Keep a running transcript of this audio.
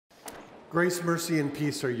Grace, mercy, and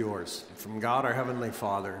peace are yours, from God our Heavenly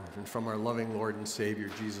Father, and from our loving Lord and Savior,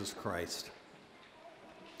 Jesus Christ.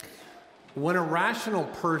 When a rational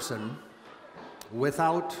person,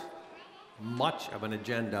 without much of an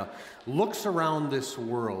agenda, looks around this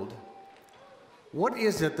world, what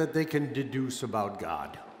is it that they can deduce about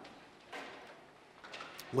God?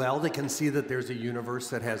 Well, they can see that there's a universe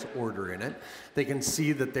that has order in it. They can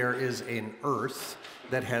see that there is an earth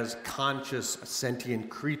that has conscious, sentient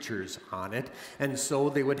creatures on it. And so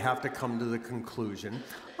they would have to come to the conclusion,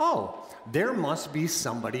 oh, there must be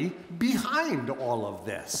somebody behind all of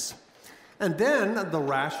this. And then the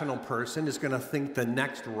rational person is going to think the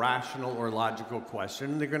next rational or logical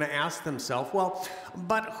question, and they're going to ask themselves, well,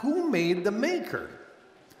 but who made the maker?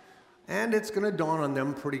 And it's going to dawn on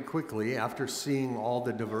them pretty quickly after seeing all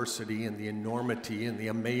the diversity and the enormity and the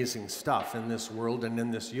amazing stuff in this world and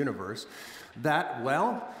in this universe that,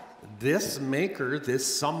 well, this maker, this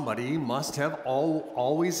somebody must have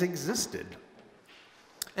always existed.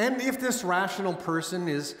 And if this rational person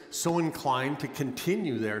is so inclined to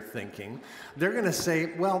continue their thinking, they're going to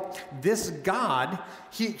say, well, this God,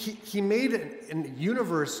 he made a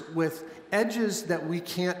universe with edges that we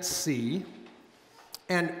can't see,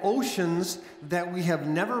 and oceans that we have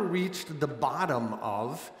never reached the bottom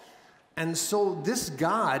of. And so this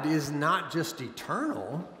God is not just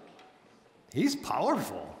eternal, he's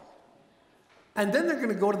powerful. And then they're going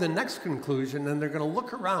to go to the next conclusion, and they're going to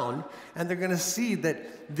look around, and they're going to see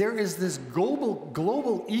that there is this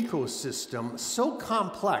global ecosystem so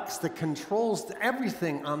complex that controls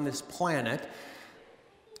everything on this planet.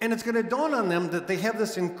 And it's going to dawn on them that they have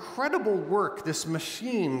this incredible work, this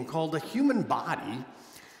machine called a human body,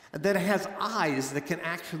 that has eyes that can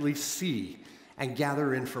actually see and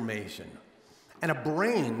gather information, and a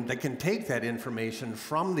brain that can take that information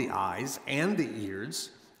from the eyes and the ears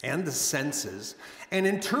and the senses and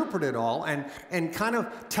interpret it all and kind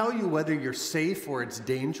of tell you whether you're safe or it's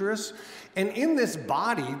dangerous. And in this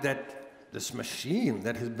body, this machine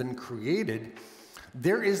that has been created,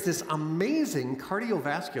 there is this amazing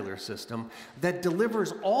cardiovascular system that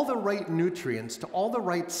delivers all the right nutrients to all the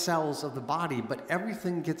right cells of the body, but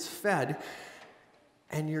everything gets fed.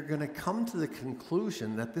 And you're going to come to the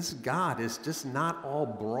conclusion that this God is just not all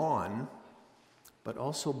brawn, but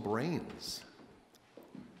also brains.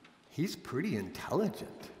 He's pretty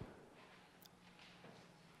intelligent.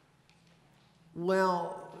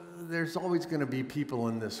 Well, there's always going to be people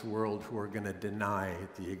in this world who are going to deny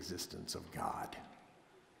the existence of God.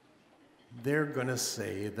 They're going to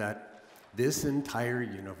say that this entire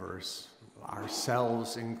universe,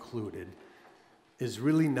 ourselves included, is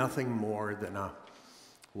really nothing more than a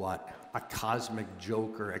cosmic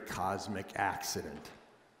joke or a cosmic accident.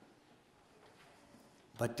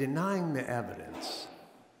 But denying the evidence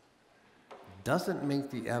doesn't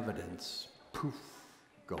make the evidence, poof,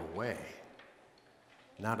 go away.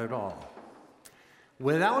 Not at all.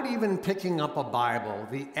 Without even picking up a Bible,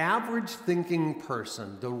 the average thinking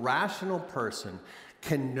person, the rational person,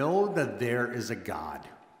 can know that there is a God,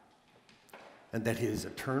 and that he is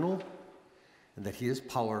eternal, and that he is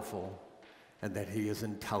powerful, and that he is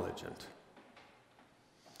intelligent.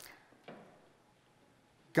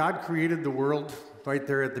 God created the world right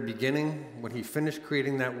there at the beginning, when he finished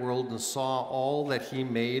creating that world and saw all that he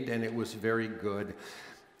made, and it was very good,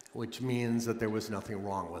 which means that there was nothing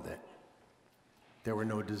wrong with it. There were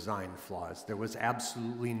no design flaws. There was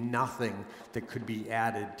absolutely nothing that could be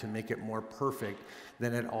added to make it more perfect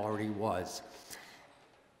than it already was.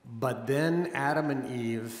 But then Adam and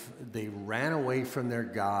Eve, they ran away from their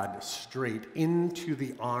God straight into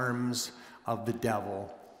the arms of the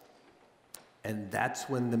devil. And that's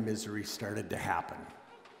when the misery started to happen.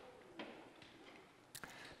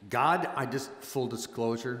 God, full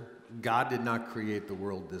disclosure, God did not create the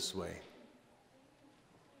world this way.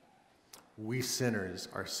 We sinners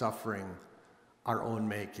are suffering our own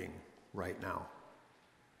making right now,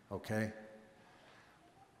 okay?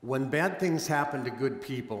 When bad things happen to good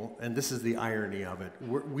people, and this is the irony of it,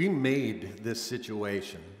 we made this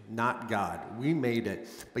situation, not God. We made it.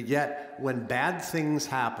 But yet, when bad things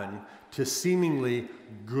happen to seemingly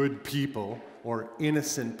good people or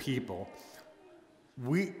innocent people,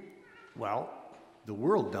 the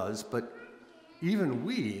world does, but even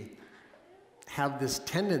we have this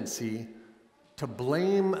tendency to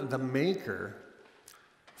blame the maker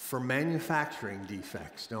for manufacturing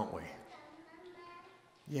defects, don't we?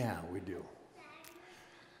 Yeah, we do.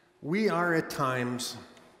 We are at times,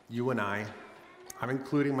 you and I'm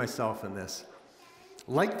including myself in this,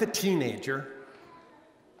 like the teenager,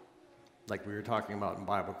 like we were talking about in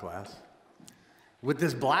Bible class, with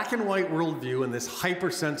this black and white worldview and this hyper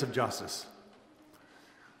sense of justice.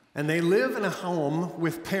 And they live in a home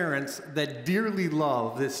with parents that dearly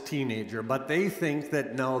love this teenager, but they think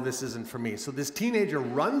that, no, this isn't for me. So this teenager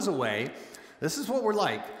runs away. This is what we're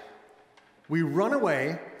like. We run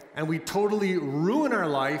away, and we totally ruin our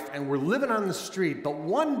life, and we're living on the street. But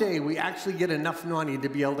one day, we actually get enough money to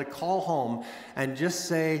be able to call home and just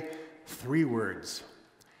say 3 words.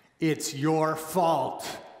 It's your fault.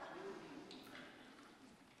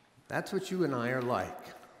 That's what you and I are like.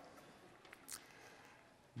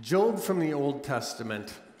 Job from the Old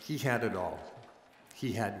Testament, he had it all.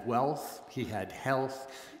 He had wealth, he had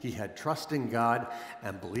health, he had trust in God,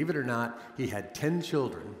 and believe it or not, he had 10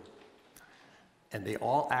 children. And they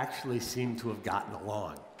all actually seemed to have gotten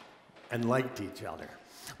along and liked each other.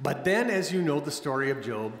 But then, as you know the story of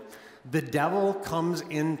Job, the devil comes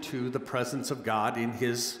into the presence of God in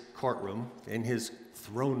his courtroom, in his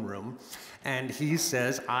throne room, and he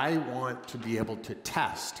says, I want to be able to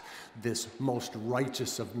test this most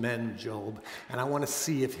righteous of men, Job, and I want to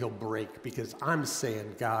see if he'll break, because I'm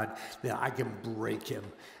saying, God, that I can break him.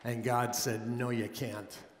 And God said, no, you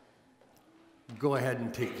can't. Go ahead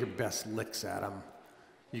and take your best licks at him.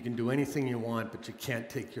 You can do anything you want, but you can't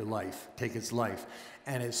take his life.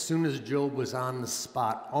 And as soon as Job was on the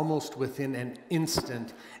spot, almost within an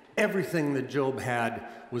instant, everything that Job had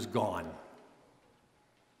was gone.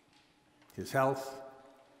 His health,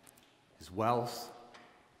 his wealth,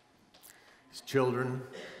 his children.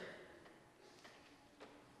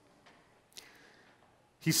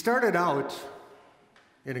 He started out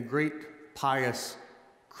in a great, pious,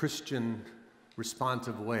 Christian,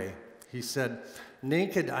 responsive way. He said,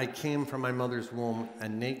 naked I came from my mother's womb,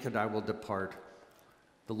 and naked I will depart.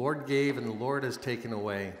 The Lord gave, and the Lord has taken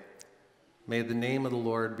away. May the name of the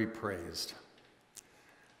Lord be praised.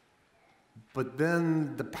 But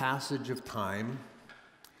then the passage of time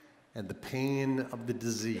and the pain of the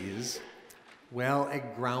disease, well,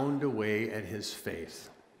 it ground away at his faith.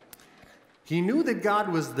 He knew that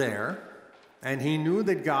God was there, and he knew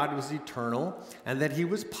that God was eternal, and that he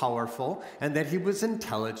was powerful, and that he was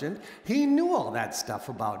intelligent. He knew all that stuff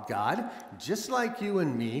about God, just like you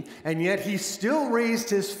and me, and yet he still raised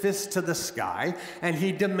his fist to the sky, and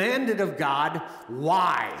he demanded of God,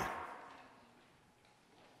 why?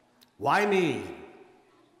 Why me?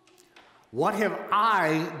 What have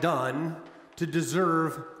I done to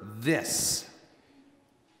deserve this?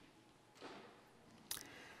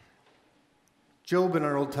 Job in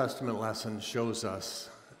our Old Testament lesson shows us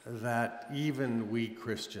that even we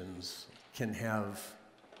Christians can have,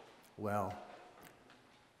 well,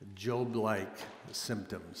 Job-like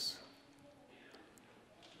symptoms.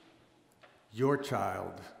 Your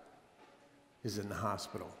child is in the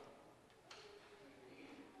hospital.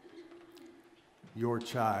 Your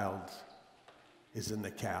child is in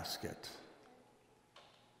the casket.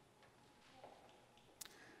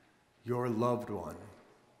 Your loved one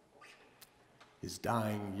is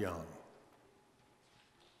dying young.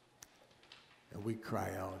 And we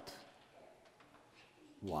cry out,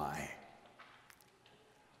 why?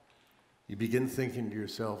 You begin thinking to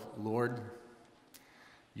yourself, Lord,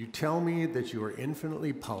 you tell me that you are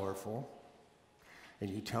infinitely powerful, and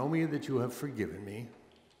you tell me that you have forgiven me,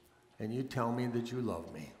 and you tell me that you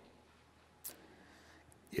love me.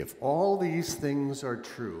 If all these things are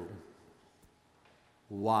true,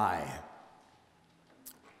 why?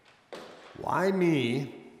 Why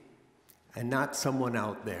me and not someone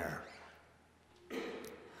out there?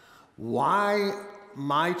 Why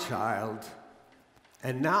my child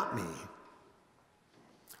and not me?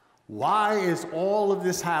 Why is all of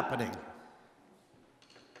this happening?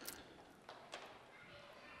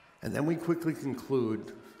 And then we quickly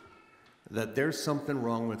conclude that there's something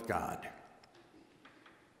wrong with God.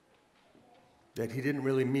 That he didn't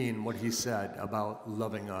really mean what he said about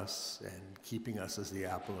loving us and keeping us as the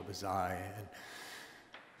apple of his eye and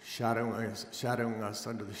shadowing us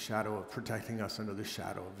under the shadow of, protecting us under the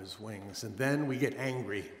shadow of his wings. And then we get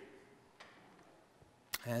angry.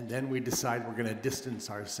 And then we decide we're going to distance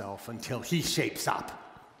ourselves until he shapes up.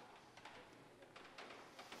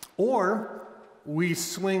 Or we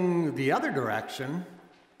swing the other direction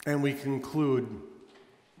and we conclude,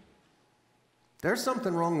 there's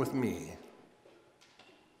something wrong with me.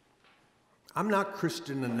 I'm not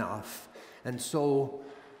Christian enough, and so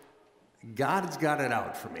God's got it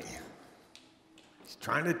out for me. He's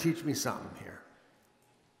trying to teach me something here.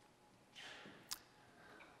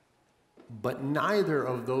 But neither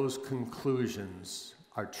of those conclusions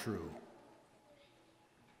are true.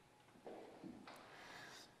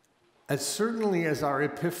 As certainly as our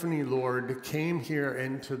Epiphany Lord came here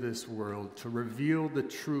into this world to reveal the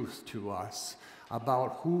truth to us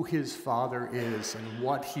about who his Father is and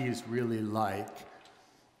what he's really like,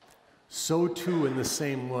 so too, in the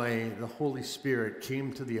same way, the Holy Spirit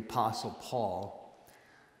came to the Apostle Paul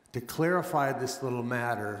to clarify this little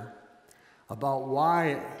matter about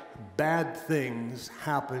why bad things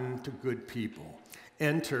happen to good people.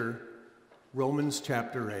 Enter Romans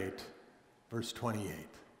chapter 8, verse 28.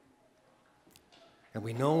 And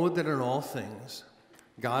we know that in all things,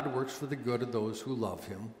 God works for the good of those who love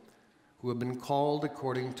him, who have been called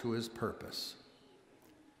according to his purpose.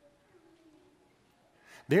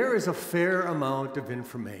 There is a fair amount of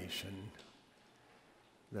information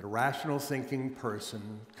that a rational thinking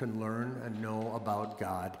person can learn and know about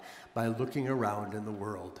God by looking around in the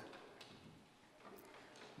world.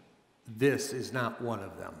 This is not one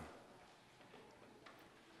of them.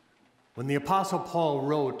 When the Apostle Paul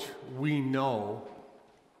wrote, "We know,"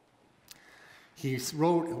 he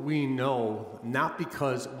wrote, "We know," not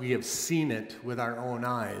because we have seen it with our own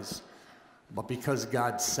eyes, but because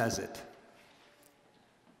God says it.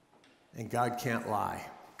 And God can't lie.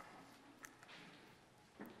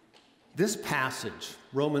 This passage,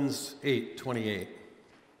 Romans 8:28,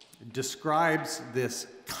 describes this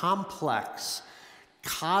complex,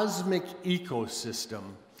 cosmic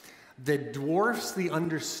ecosystem that dwarfs the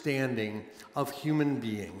understanding of human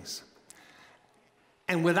beings.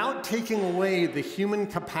 And without taking away the human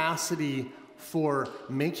capacity for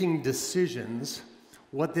making decisions,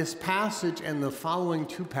 what this passage and the following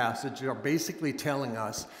two passages are basically telling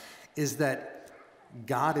us is that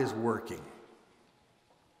God is working.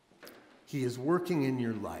 He is working in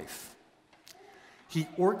your life. He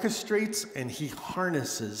orchestrates and he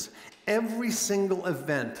harnesses every single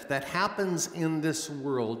event that happens in this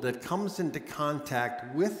world that comes into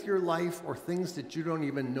contact with your life or things that you don't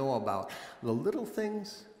even know about. The little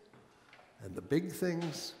things and the big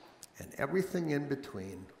things and everything in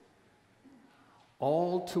between,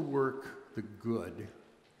 all to work the good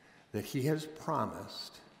that he has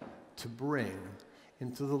promised to bring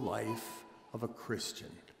into the life of a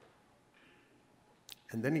Christian.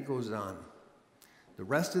 And then he goes on. The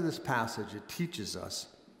rest of this passage, it teaches us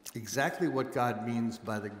exactly what God means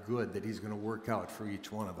by the good that he's going to work out for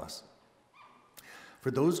each one of us. For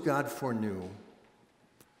those God foreknew,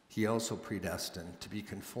 he also predestined to be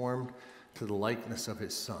conformed to the likeness of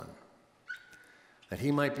his Son, that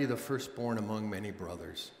he might be the firstborn among many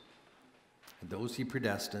brothers. And those he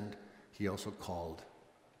predestined, he also called.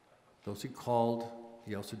 Those he called,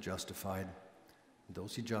 he also justified. And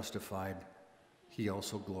those he justified, he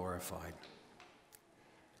also glorified.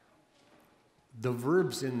 The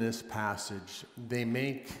verbs in this passage, they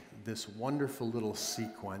make this wonderful little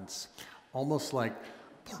sequence, almost like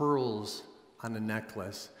pearls on a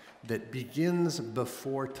necklace, that begins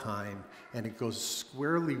before time, and it goes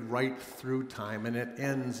squarely right through time, and it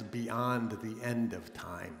ends beyond the end of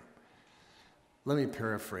time. Let me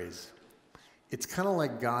paraphrase. It's kind of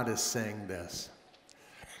like God is saying this: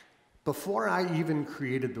 before I even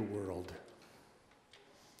created the world,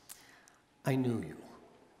 I knew you.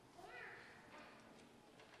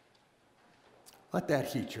 Let that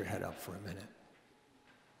heat your head up for a minute.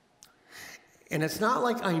 And it's not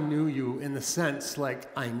like I knew you in the sense like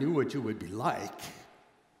I knew what you would be like.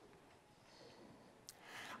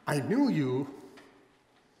 I knew you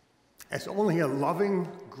as only a loving,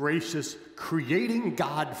 gracious, creating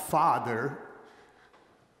God Father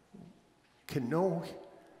can know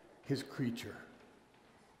his creature.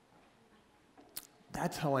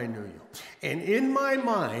 That's how I knew you. And in my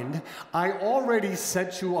mind, I already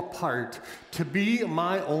set you apart to be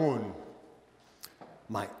my own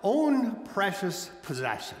precious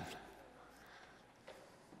possession.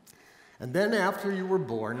 And then after you were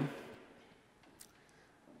born,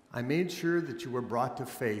 I made sure that you were brought to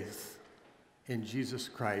faith in Jesus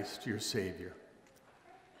Christ, your Savior.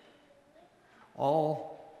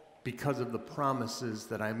 All because of the promises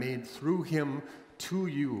that I made through him to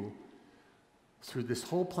you through this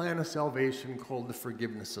whole plan of salvation called the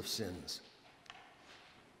forgiveness of sins.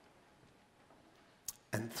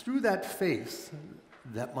 And through that faith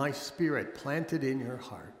that my Spirit planted in your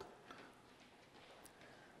heart,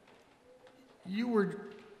 you were,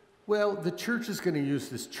 well, the church is going to use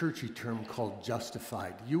this churchy term called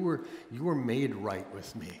justified. You were made right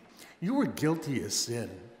with me. You were guilty of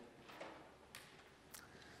sin,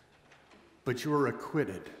 but you were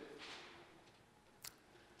acquitted.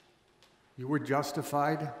 You were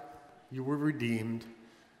justified, you were redeemed,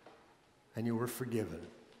 and you were forgiven.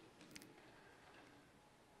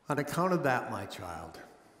 On account of that, my child,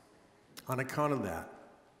 on account of that,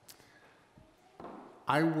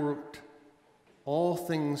 I worked all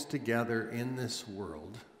things together in this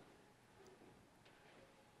world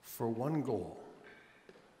for one goal: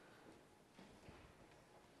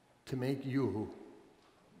 to make you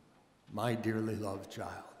my dearly loved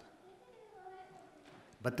child.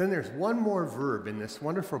 But then there's one more verb in this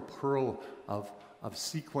wonderful pearl of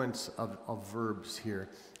sequence of verbs here.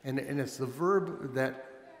 And it's the verb that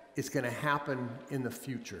is going to happen in the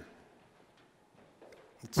future.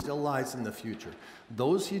 It still lies in the future.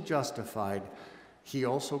 Those he justified, he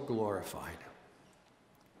also glorified.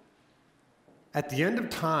 At the end of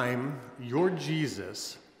time, your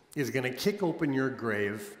Jesus is going to kick open your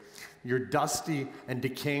grave, your dusty and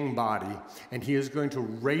decaying body, and he is going to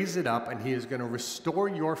raise it up, and he is going to restore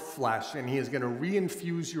your flesh, and he is going to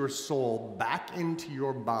reinfuse your soul back into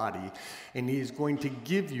your body, and he is going to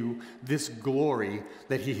give you this glory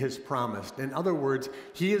that he has promised. In other words,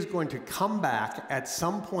 he is going to come back at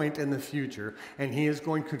some point in the future, and he is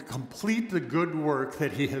going to complete the good work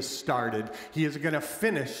that he has started. He is going to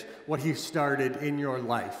finish what he started in your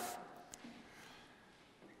life.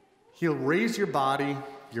 He'll raise your body.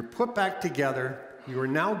 You're put back together. You are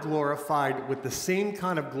now glorified with the same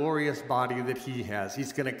kind of glorious body that he has.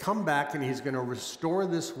 He's going to come back and he's going to restore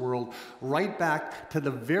this world right back to the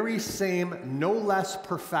very same, no less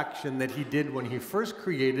perfection that he did when he first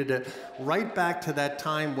created it, right back to that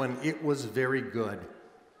time when it was very good.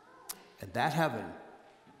 And that heaven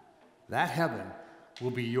will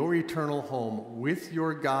be your eternal home with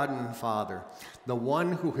your God and Father, the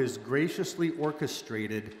one who has graciously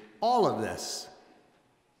orchestrated all of this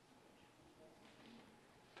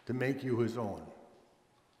to make you his own.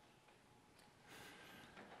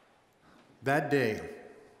 That day,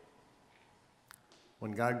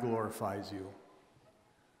 when God glorifies you,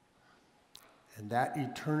 and that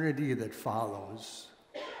eternity that follows,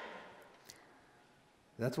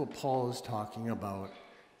 that's what Paul is talking about,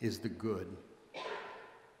 is the good.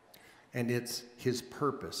 And it's his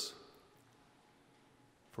purpose,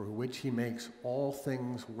 for which he makes all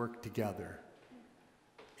things work together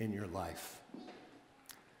in your life.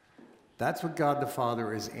 That's what God the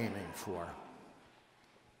Father is aiming for.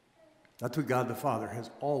 That's what God the Father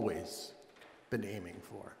has always been aiming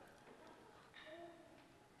for.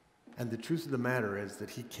 And the truth of the matter is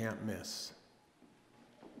that he can't miss.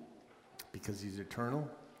 Because he's eternal,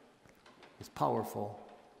 he's powerful,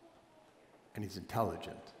 and he's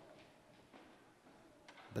intelligent.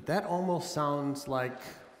 But that almost sounds like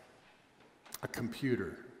a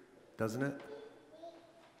computer, doesn't it?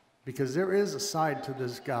 Because there is a side to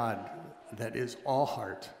this God that is all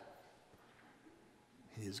heart.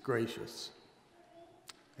 He is gracious,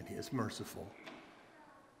 and he is merciful,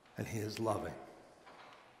 and he is loving.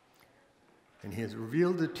 And he has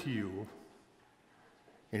revealed it to you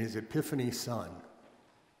in his Epiphany Son,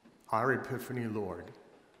 our Epiphany Lord,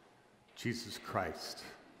 Jesus Christ.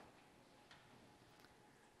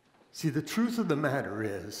 See, the truth of the matter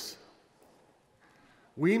is,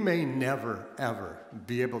 we may never, ever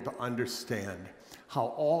be able to understand how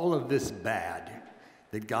all of this bad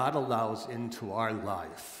that God allows into our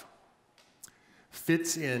life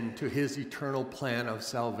fits into his eternal plan of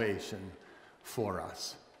salvation for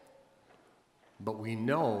us. But we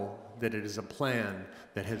know that it is a plan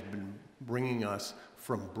that has been bringing us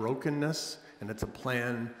from brokenness, and it's a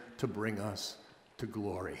plan to bring us to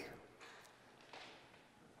glory.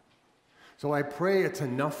 So I pray it's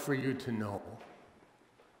enough for you to know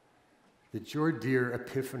that your dear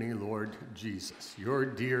Epiphany Lord Jesus, your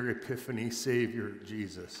dear Epiphany Savior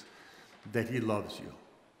Jesus, that he loves you.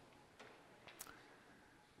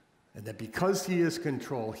 And that because he is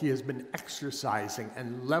control, he has been exercising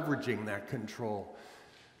and leveraging that control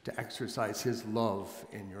to exercise his love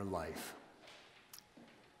in your life.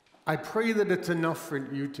 I pray that it's enough for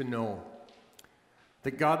you to know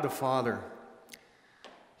that God the Father,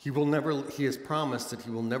 he has promised that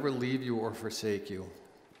he will never leave you or forsake you.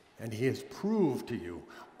 And he has proved to you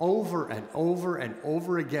over and over and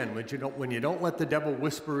over again, when you don't let the devil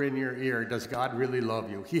whisper in your ear, does God really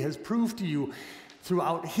love you? He has proved to you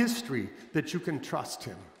throughout history that you can trust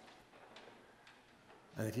him,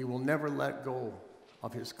 and that he will never let go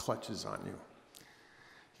of his clutches on you.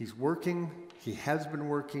 He's working, he has been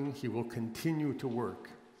working, he will continue to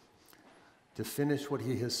work to finish what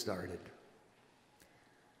he has started.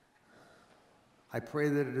 I pray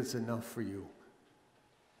that it is enough for you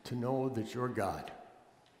to know that your God,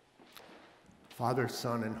 Father,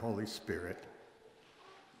 Son, and Holy Spirit,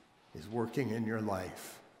 is working in your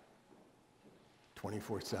life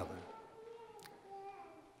 24/7.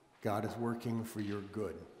 God is working for your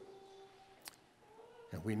good.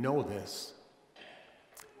 And we know this,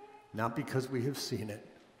 not because we have seen it,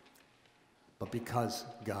 but because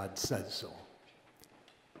God says so.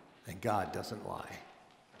 And God doesn't lie.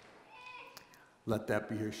 Let that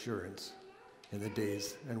be your assurance in the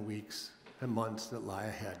days and weeks and months that lie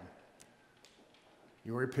ahead.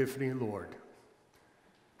 Your epiphany, Lord,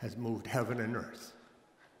 has moved heaven and earth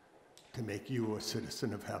to make you a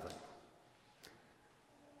citizen of heaven.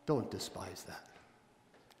 Don't despise that.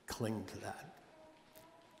 Cling to that.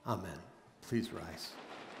 Amen. Please rise.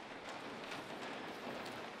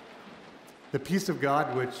 The peace of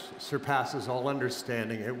God, which surpasses all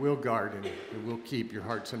understanding, it will guard and it will keep your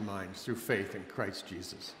hearts and minds through faith in Christ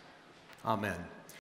Jesus. Amen.